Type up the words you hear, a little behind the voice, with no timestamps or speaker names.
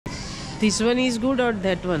This one is good or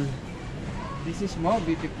that one? This is more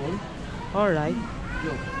beautiful. Alright.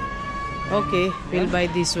 Look. Okay, we'll buy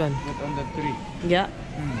this one. Put on the tree. Yeah.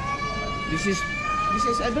 This is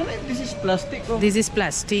I don't know if this is plastic or This is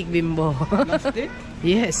plastic, Bimbo. plastic.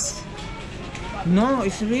 Yes. No,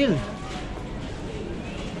 it's real.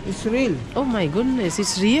 It's real. Oh my goodness,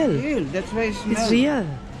 it's real. Real. That's why it smells. It's real.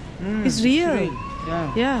 It's real.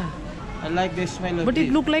 Yeah. Yeah. I like the smell of But this.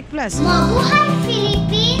 it look like plastic. Mabuhay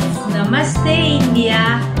Philippines! Namaste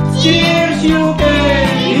India! Cheers UK!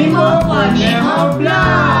 Bimbo Cornejo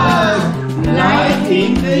Vlog! Live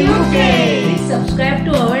in the UK! Please subscribe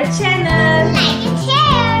to our channel. Like and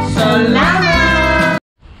share! Salamat!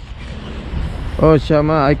 Oh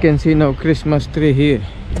Shama, I can see now Christmas tree here.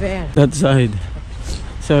 Where? That side.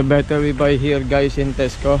 So better we buy here guys in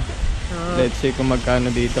Tesco. Let's see kung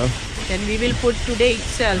magkano dito. Then we will put today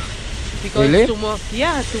itself. Because Really? tomorrow,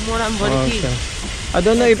 yeah, tomorrow I'm working. Okay. I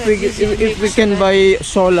don't know if we can buy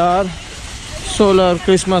solar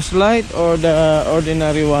Christmas light or the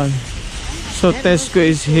ordinary one. So Tesco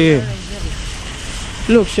is here.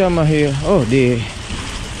 Look Shama here. Oh dear.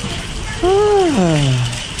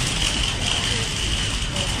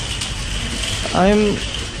 I'm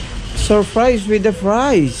surprised with the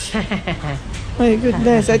price. My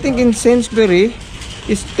goodness. I think in Sainsbury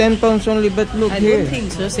it's 10 pounds only, but look I here. don't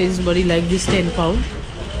think so. Sainsbury like this 10 pound.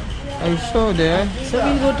 I saw there. So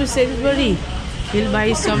we'll go to Sainsbury. We'll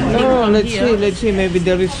buy something No, from let's here. see. Let's see. Maybe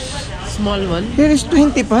there is. Small one. Here is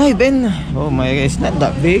 25 and oh my God, it's not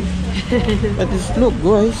that big. But it's look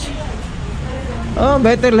guys. Oh,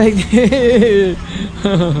 better like this.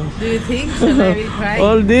 Do you think? So I will try.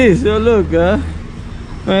 All this. Oh look, huh?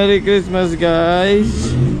 Merry Christmas,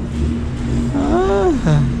 guys.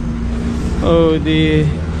 Oh dear.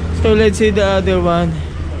 So let's see the other one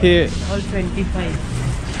here. All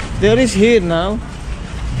 25. There is here now.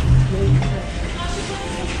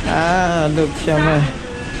 Look, Shama.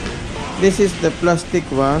 This is the plastic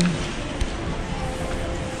one.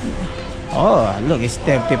 Oh, look, it's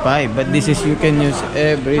 35. But this is you can use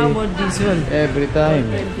every How about this one? time.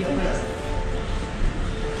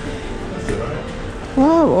 25.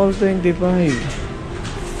 Wow, all 25.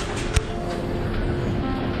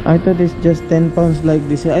 I thought it's just 10 pounds like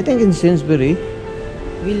this. I think in Sainsbury.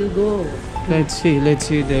 We'll go. Let's see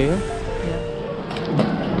there.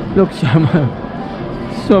 Yeah. Look, Shama.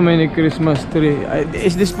 So many Christmas tree.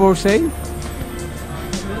 Is this for sale?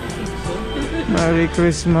 Merry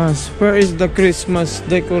Christmas. Where is the Christmas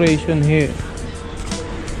decoration here?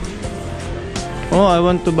 Oh, I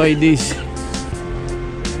want to buy this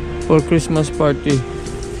for Christmas party.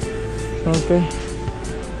 Okay.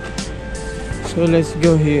 So let's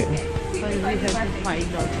go here. Well, we have to find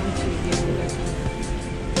out which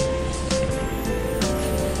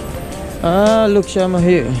area. Look, Shama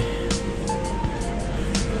here.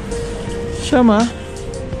 Shama,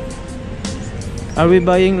 are we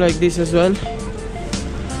buying like this as well?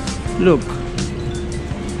 Look.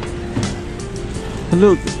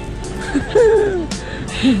 Look.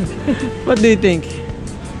 What do you think?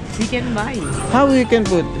 We can buy. How we can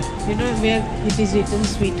put? You know where it is written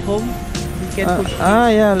sweet home? We can put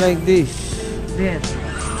Yeah, like this. there.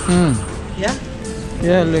 Yeah?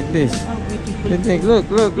 Yeah, like this. How beautiful. You think? Look.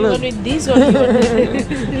 You want with this or you want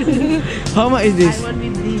with How much is this? I want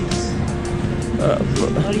with this. Or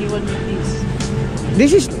you want with this? This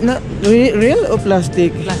is not real or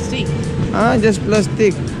plastic? Plastic. Just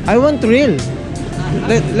plastic. I want real.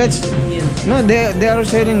 Let's. Yes. No, they are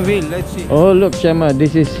selling real. Let's see. Oh, look, Shama.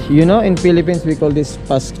 This is, you know, in Philippines we call this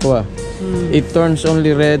Pasko. It turns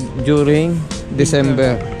only red during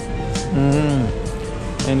December.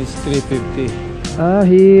 And it's 350.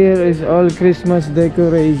 Here is all Christmas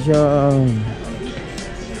decoration.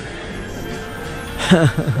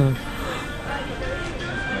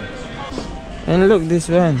 And look, this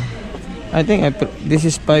one. I think this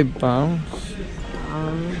is 5 pounds.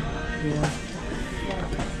 Yeah.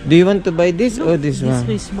 Do you want to buy this or this one?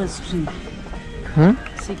 This Christmas tree. Huh?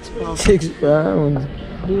 6 pounds. 6 pounds.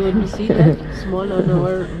 Do you want to see that? Small on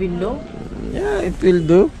our window? Yeah, it will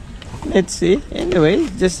do. Let's see. Anyway,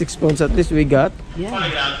 just 6 pounds at least we got. Yeah.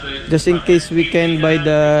 Just in case we can buy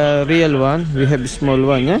the real one, we have the small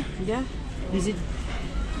one, yeah? Yeah. Is it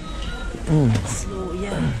snow?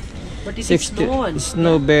 Yeah. But it is 60 snow one.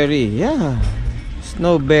 snowberry, yeah.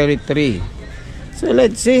 Snowberry tree. So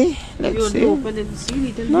let's see. You Let's want see. to open and see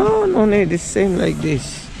little bit? No need. It's same like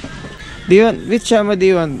this. Do you want, which Shama do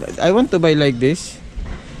you want? I want to buy like this.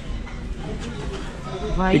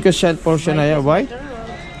 White. Because for Shanaya, white?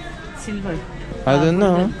 Silver. I don't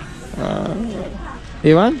know.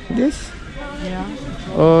 You want this? Yeah.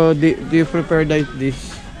 Or do you prefer like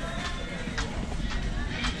this?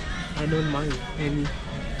 I don't mind any.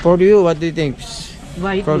 For you, what do you think?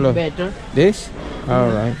 White Color. look better. This?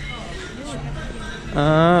 Alright.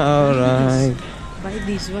 Alright. Buy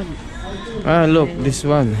this one. Look, this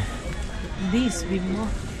one. This Bimbo.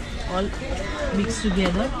 All mixed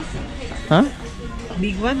together. Huh?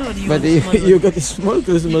 Big one or you But want small you one? got a small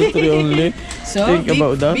Christmas tree only. So Think big,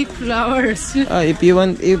 about that. big flowers. If you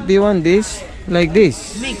want this, like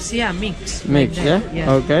this. Mix, yeah, mix. Mix, like that.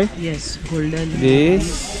 yeah? Okay. Yes, golden.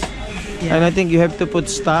 This. Yeah. And I think you have to put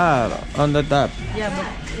star on the top. Yeah, but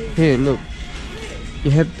Here, look.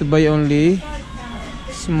 You have to buy only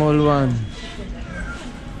small one.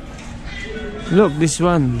 Look, this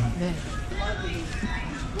one. there.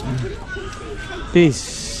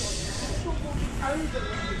 This.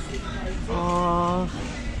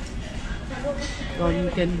 Or you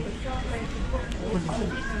can.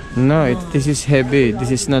 No, this is heavy.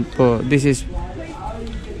 This is not for. This is.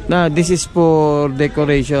 No, this is for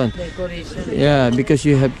decoration. Decoration. Yeah, because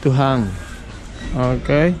you have to hang.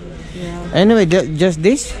 Okay. Yeah. Anyway, just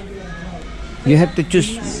this. You have to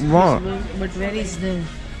choose more. But where is the?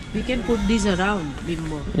 We can put this around,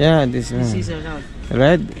 Bimbo. Yeah, this This one. is around.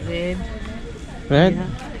 Red, Red. red. Yeah.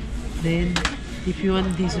 Then, if you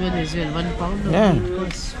want this one as well, £1 only Yeah. it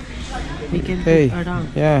costs. We can Hey, put around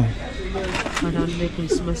yeah. the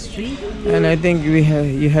Christmas tree. And I think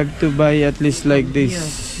you have to buy at least like this.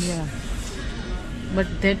 Yeah. But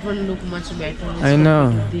that one look much better. Let's I go know.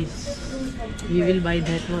 with this. We will buy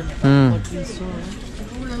that one. Hmm. What we saw.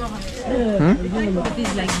 Hmm? It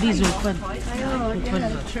is like this open. Open.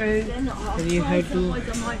 True. So you have to.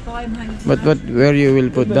 But where you will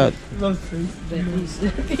put that? That is.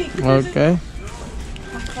 Okay.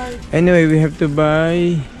 Anyway, we have to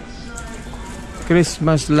buy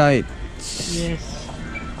Christmas lights. Yes.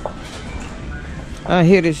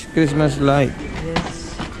 Here is Christmas light.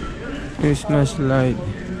 Yes. Christmas light.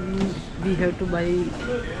 We have to buy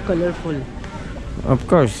colorful. Of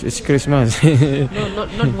course, it's Christmas. No,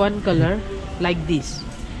 not one color. Like this.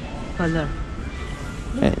 Color.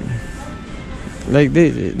 Like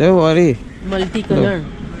this. Don't worry. Multicolor.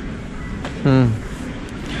 Hmm.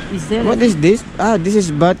 Is there? What is this? This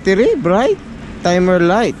is battery bright timer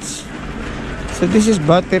lights. So this is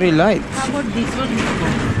battery lights. How about this one?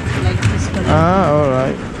 Like this color.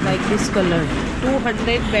 Alright. Like this color.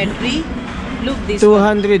 200 battery. Look this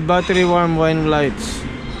one. 200 battery warm wine lights.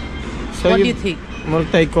 So What do you think?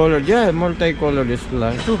 Multicolored. Yeah, multicolored is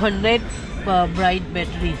light. 200 bright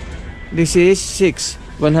battery. This is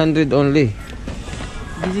 100 only.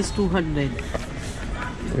 This is 200.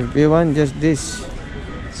 If you want just this.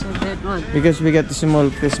 So that one. Because we got the small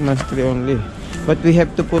Christmas tree only. But we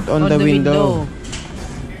have to put on, the window.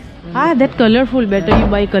 That colorful. Better you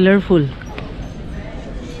buy colorful.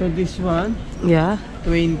 So this one, Yeah.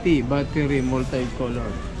 20 battery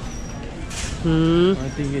multicolored. I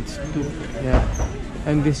think it's 2. Yeah.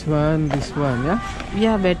 And this one, yeah?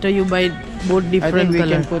 Yeah, better you buy both I think different we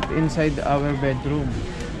color. can put inside our bedroom.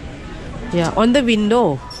 Yeah, on the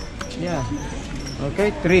window. Yeah. Okay,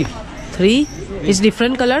 3. 3 is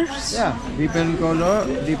different colors. Yeah, different color,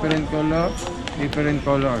 different color, different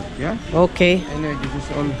color. Yeah. Okay. Anyway, this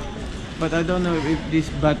is all. But I don't know if this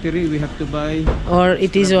battery we have to buy. Or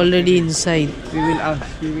it is already inside. We will ask.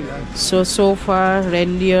 We will ask. So far,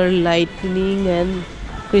 reindeer, lightning, and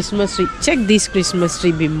Christmas tree. Check this Christmas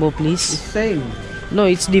tree, Bimbo, It's please. same, No,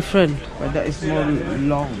 it's different. but that is more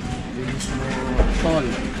long. This is more tall.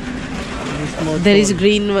 This is more There is tall.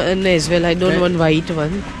 green one as well. I don't Okay. want white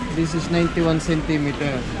one. This is 91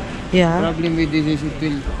 centimeter. Yeah. Problem with this is it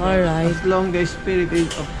will. Alright. As long the spirit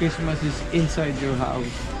of Christmas is inside your house.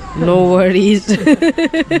 No worries.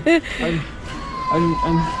 I'm,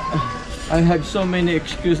 I have so many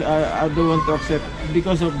excuses I don't want to accept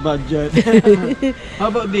because of budget. How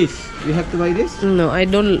about this? We have to buy this? No, I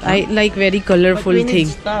don't. I like very But colorful we need thing.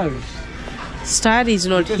 stars. Star is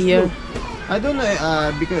not Because here. look, I don't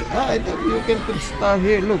know because I think you can put star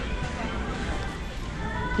here. Look.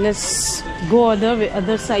 Let's go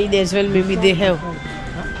other side as well. Maybe they have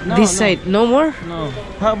No, this no, side. No more. No.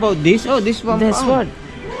 How about this? Oh, this one. That's what.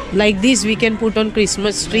 Like this, we can put on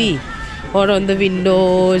Christmas tree or on the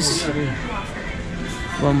windows.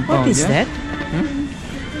 £1. What is yeah? that?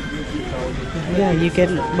 Yeah, you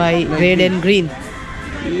can buy red and green.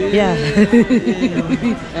 Yeah.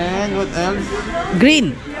 And what else?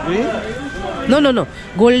 Green. Green? No.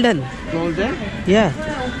 Golden. Golden? Yeah.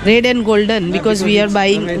 Red and golden because we are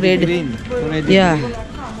buying already red. Green. Already Yeah. green.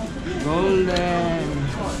 Golden.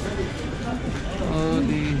 Oh,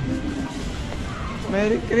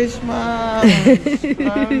 Merry Christmas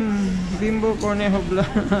from Bimbo Cornejo Vlog.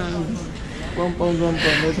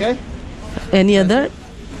 £1, okay? Any other?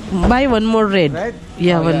 Buy one more red. Red?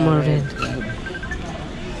 Yeah, Oh, one yeah, more red. red.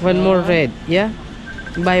 One more red. Yeah.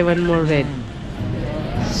 Buy one more red.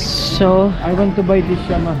 So I want to buy this,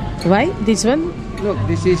 Shama. why this one? Look,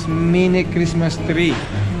 this is mini Christmas tree.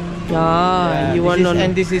 Ah, you this want is, on?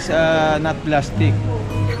 and this is not plastic.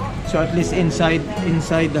 So at least inside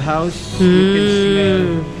the house you can smell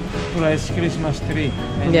fresh Christmas tree.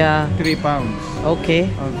 And Yeah. 3 pounds. Okay.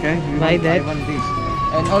 Okay. Buy that. I want this.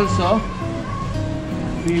 And also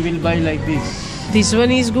we will buy like this. This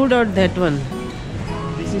one is good or that one?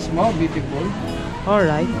 This is more beautiful. All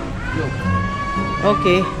right. Look,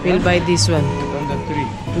 Okay, we'll buy this one. put on the tree.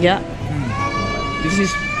 Yeah. This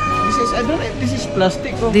is I don't know if this is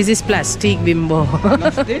plastic or This is plastic, Bimbo.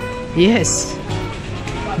 plastic. Yes.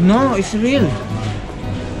 No, it's real.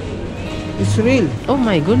 It's real. Oh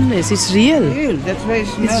my goodness, it's real. Real. That's why it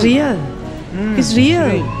smells. It's real. It's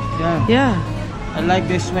real. Yeah. Yeah. I like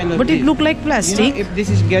the smell of But it this. look like You plastic. know, if this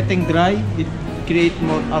is getting dry, it create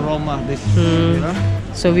more aroma. This, you know.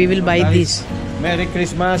 So we will buy Guys, this. Merry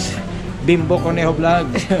Christmas, Bimbo Cornejo vlog.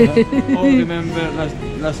 Oh, remember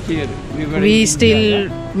last year we were. We in still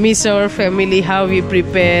India, miss our family, how we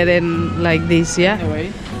prepare and like this, yeah? yeah. Anyway,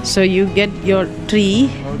 So you get your tree,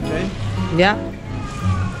 okay. yeah.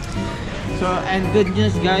 So and good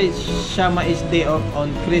news, guys. Shama is day off on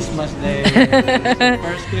Christmas Day.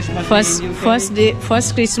 First Christmas First, day in UK. first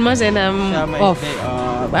Christmas, and I'm Shama off. is day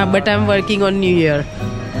off. But I'm working on New Year.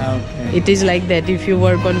 Okay. It is like that. If you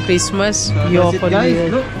work on Christmas, So you that's off it, on guys. New Year.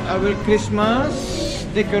 Look, our Christmas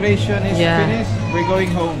decoration is Yeah. finished. We're going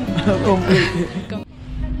home. Complete.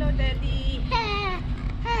 Hello, Daddy.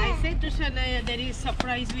 I said to Shanaya, there is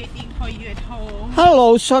surprise waiting for you at home.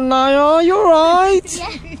 Hello, Shanaya. You right?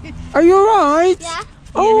 Are you right? Yeah.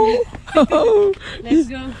 Oh. Let's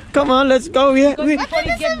go. Come on, let's go. Before you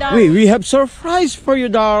get down. We have surprise for you,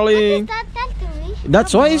 darling. That to me.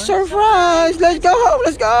 That's why it's surprise. Let's go home.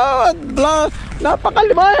 Let's go. Blah.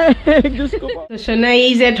 Napakalimay. Diyos ko po. So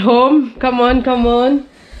Shanaya is at home. Come on, come on.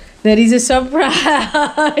 There is a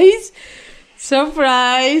surprise.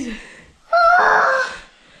 Surprise.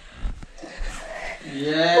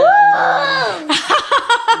 Yeah.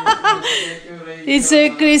 It's a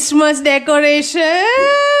Christmas decoration.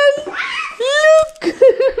 Look.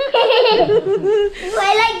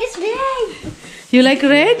 I like this red. You like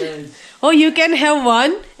red? Oh, you can have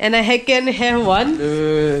one and I can have one.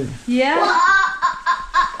 Good. Yeah.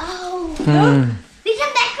 Oh. We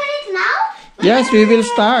can decorate now? Yes, we will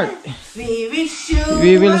start. We wish you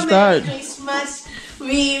We will a start. Merry Christmas.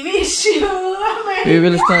 We wish you a Merry We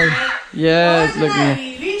will start. Yes, look.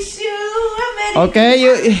 We wish you a Merry Okay,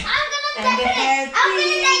 you. I'm gonna and a decorate. I'm Happy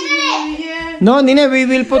gonna decorate. New Year. No, Nina, we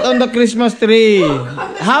will put on the Christmas tree.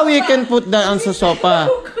 How you can put that on the sofa?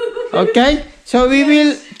 Okay? So we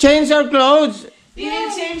will change our clothes We will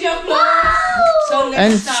change your clothes. So let's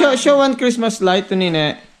and start. show one Christmas light to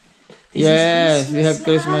Nina. Yes, we have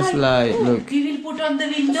Christmas light. Look. We will put on the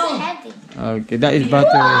window. Heavy. Okay, that is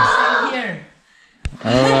battery. Right here.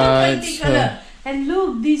 Alright. Painting So, color. And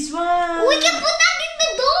look, this one. We can put that in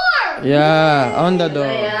the door. yeah, on the door.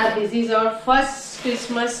 Yeah, this is our first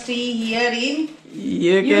Christmas tree here in.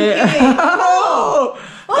 Okay. Oh,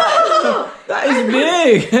 That is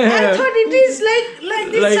big. I thought it is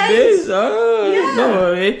like this Like size. this? Oh, Yeah. don't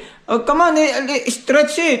worry. Oh, come on,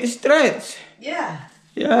 stretch it, stretch. Yeah.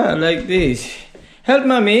 Yeah, like this. Help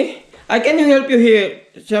mommy. I can help you here,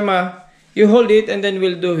 Shama. You hold it and then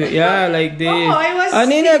we'll do it. Yeah, like this. Oh, I was.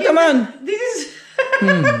 Nina, thinking come on. This is.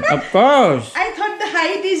 Of course. I thought the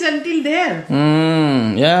height is until there.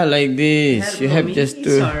 Yeah, like this. You have Mommy, just it's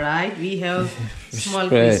to. alright. We have small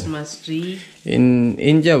Spread. Christmas tree. In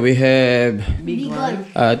India, we have, Big one.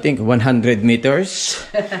 I think, 100 meters.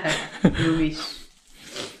 You wish.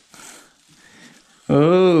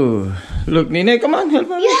 Oh, look, Nina, come on, help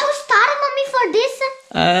mommy. You have a star, mommy, for this?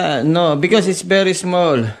 No, because it's very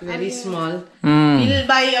small. Very small. Hmm. We'll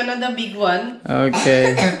buy another big one.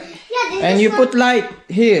 Okay. Yeah, this And is you for- put light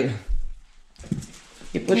here.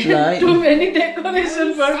 You put light. Too many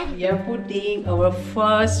decoration for. We are putting our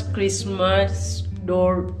first Christmas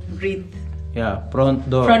door wreath. Yeah, front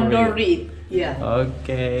door. Front door wreath. Yeah.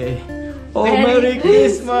 Okay. Oh, Merry Merry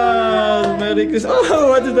Christmas! Merry Christmas! Oh,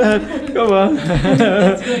 what's that? Come on.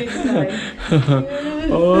 Let's go inside.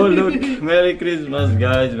 Oh, look. Merry Christmas,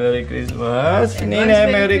 guys. Merry Christmas. Nina,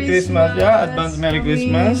 Advance Merry Christmas. Yeah, advance Merry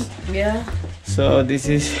Christmas. Yeah. So, this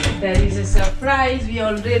is... There is a surprise. We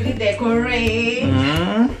already decorate.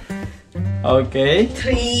 Okay.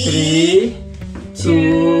 3,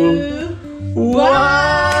 2, 1.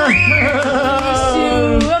 Wish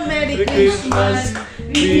you a Merry Christmas.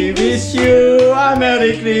 We wish you a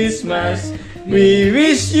Merry Christmas. We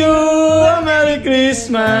wish you a Merry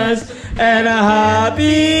Christmas and a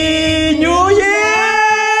Happy New Year!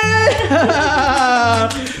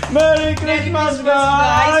 Merry Christmas,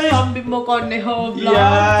 guys! From Bimbo Cornejo vlog.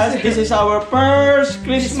 Yes, this is our first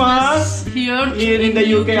Christmas here in the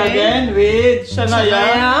UK again with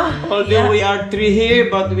Shanaya. Although we are 3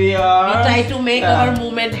 here, but we try to make our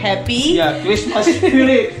moment happy. Yeah, Christmas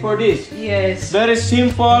spirit for this. Yes. Very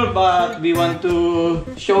simple, but we want to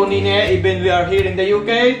show Nine, even we are here in the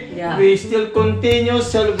UK, we still continue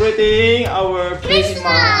celebrating our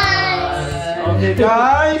Christmas. Okay,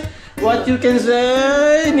 guys, what you can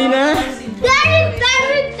say, Nina? Very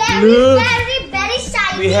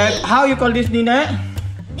shiny. We have, how you call this, Nina?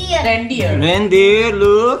 Reindeer. Reindeer,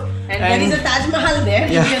 look. And there is a Taj Mahal there.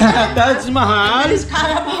 Yeah, Taj Mahal. There is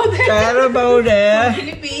Carabao there. Carabao there.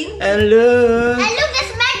 Philippines. And look. And look,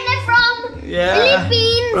 this magnet from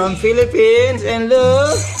Philippines. From Philippines. And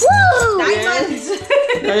look. Woo! Diamonds.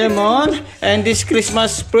 Diamond. And this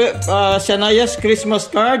Christmas, Shanaya's Christmas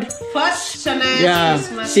card. First Shanaya's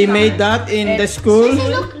Christmas she card. made that in the school.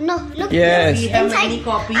 Look. Yes. We have many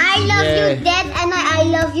copies. I love you, Dad, and I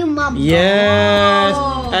love you, Mom. Yes.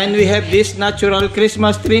 Oh. And we have this natural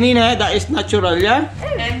Christmas tree, Nina. That is natural, yeah?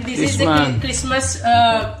 And this This is the one. Christmas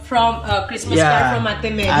card from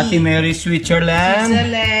Ate Mary. Ate Mary, Switzerland.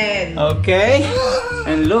 Okay.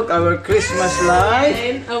 And look, our Christmas light.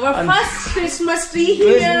 And our first Christmas tree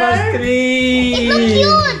here. Christmas tree. It looks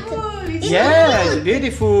cute. Oh, it's Yes, so cute.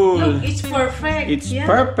 beautiful. Look, it's perfect. It's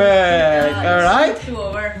perfect. Yeah, All right. it's to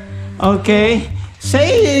our Okay.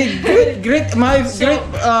 Say great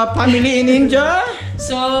family in India.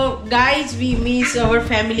 So guys, we miss our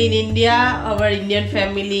family in India, our Indian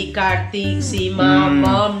family, Karthik, Seema,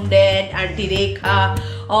 Mom, Dad, Auntie Rekha,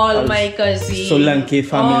 all my cousins, Solanki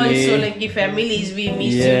family. all Solanki families. We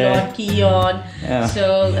miss you, Lord Kion. Yeah.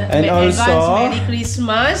 So And advance also- Merry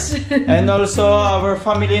Christmas. And also our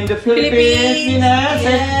family in the Philippines. Philippines.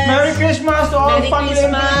 Say Merry Christmas to all Merry family in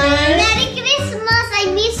the Christmas. Philippines. Merry Christmas. I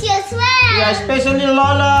miss you as well. Yeah, especially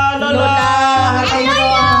Lola.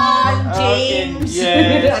 James,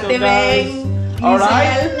 Yes. So Ate guys, Beng,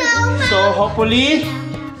 alright. Giselle. So hopefully,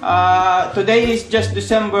 today is just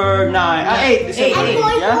December 8. December 8.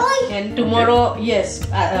 Yeah. And tomorrow, yes,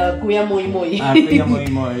 Kuya Moy Moy. Kuya Moy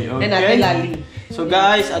Moy. Okay. And Ate Lali. So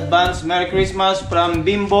guys, advance Merry Christmas from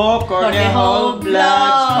Bimbo, Cornejo, Cornejo Vlogs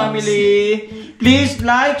Vlogs. family. Please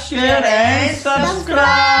like, share, and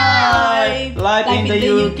subscribe. Live in the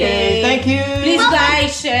UK. Thank you. Please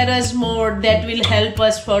guys, share us more. That will help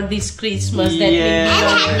us for this Christmas. That will be Yeah. a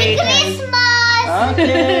Happy great help. Christmas.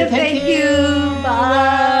 Okay, thank you.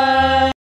 Bye.